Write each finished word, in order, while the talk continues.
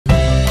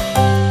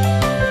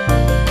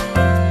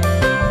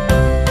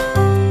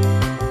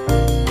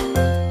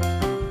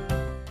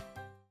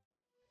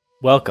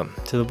Welcome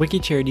to the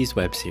WikiCharities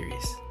web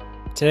series.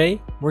 Today,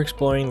 we're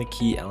exploring the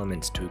key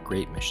elements to a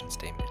great mission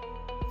statement.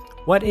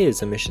 What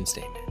is a mission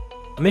statement?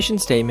 A mission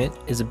statement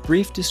is a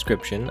brief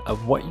description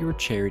of what your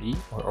charity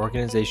or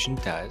organization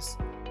does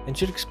and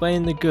should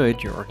explain the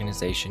good your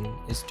organization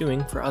is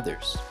doing for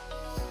others,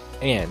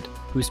 and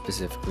who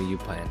specifically you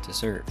plan to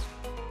serve.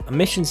 A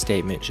mission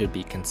statement should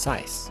be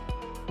concise,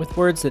 with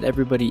words that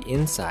everybody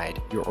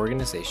inside your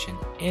organization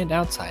and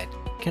outside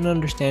can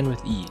understand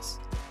with ease.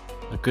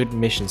 A good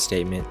mission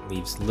statement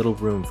leaves little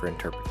room for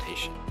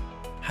interpretation.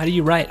 How do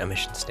you write a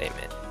mission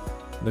statement?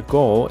 The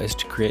goal is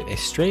to create a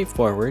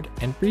straightforward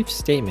and brief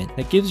statement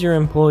that gives your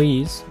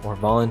employees or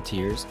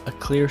volunteers a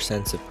clear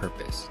sense of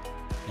purpose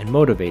and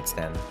motivates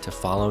them to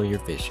follow your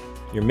vision.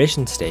 Your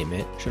mission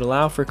statement should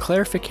allow for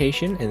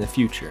clarification in the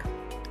future.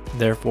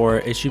 Therefore,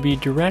 it should be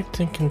direct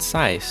and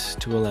concise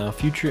to allow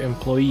future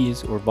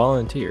employees or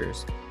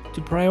volunteers to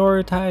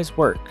prioritize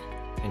work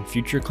and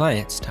future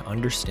clients to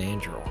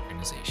understand your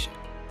organization.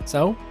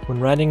 So,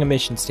 when writing a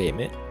mission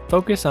statement,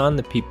 focus on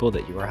the people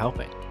that you are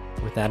helping.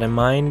 With that in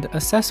mind,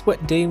 assess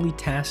what daily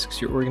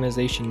tasks your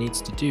organization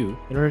needs to do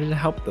in order to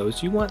help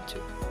those you want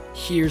to.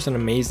 Here's an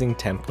amazing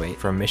template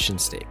for a mission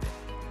statement.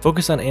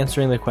 Focus on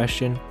answering the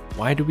question,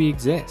 why do we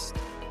exist?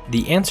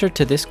 The answer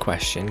to this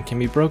question can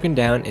be broken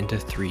down into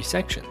 3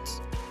 sections.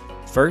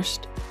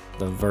 First,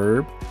 the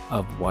verb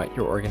of what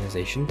your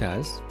organization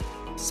does.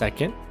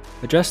 Second,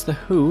 address the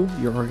who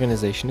your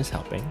organization is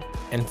helping.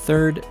 And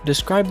third,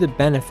 describe the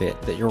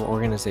benefit that your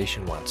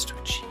organization wants to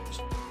achieve.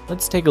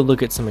 Let's take a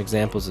look at some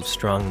examples of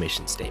strong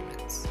mission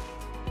statements.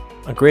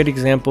 A great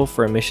example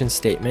for a mission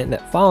statement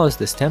that follows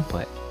this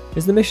template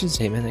is the mission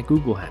statement that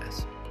Google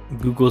has.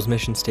 Google's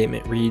mission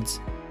statement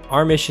reads,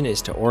 "Our mission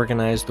is to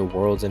organize the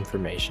world's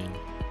information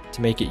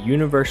to make it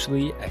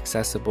universally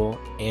accessible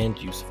and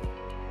useful."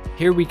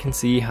 Here we can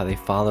see how they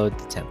followed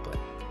the template.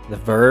 The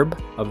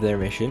verb of their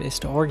mission is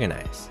to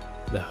organize.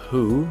 The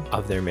who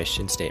of their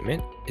mission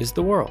statement is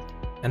the world.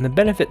 And the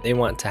benefit they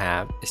want to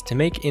have is to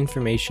make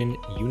information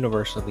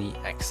universally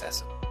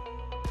accessible.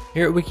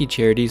 Here at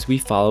WikiCharities, we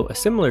follow a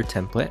similar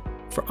template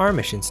for our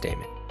mission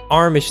statement.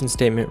 Our mission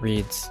statement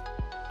reads,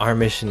 "Our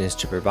mission is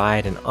to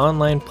provide an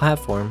online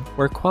platform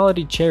where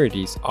quality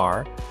charities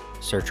are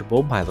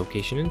searchable by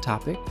location and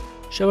topic,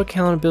 show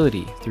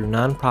accountability through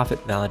nonprofit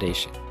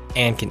validation,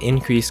 and can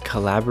increase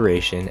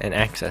collaboration and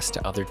access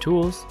to other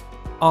tools,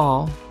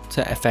 all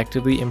to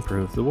effectively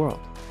improve the world."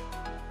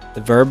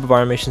 The verb of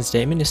our mission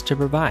statement is to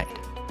provide.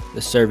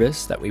 The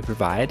service that we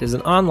provide is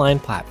an online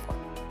platform,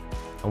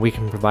 and we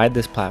can provide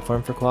this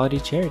platform for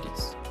quality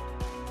charities.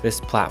 This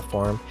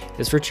platform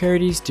is for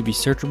charities to be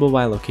searchable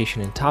by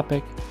location and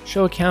topic,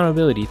 show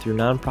accountability through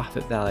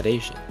nonprofit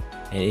validation,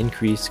 and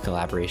increase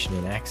collaboration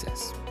and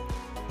access.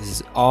 This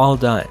is all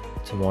done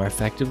to more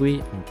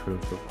effectively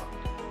improve the world.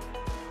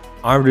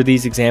 Armed with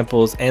these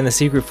examples and the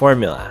secret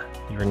formula,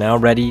 you are now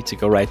ready to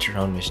go write your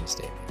own mission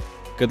statement.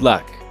 Good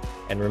luck,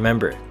 and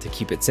remember to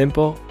keep it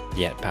simple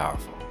yet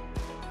powerful.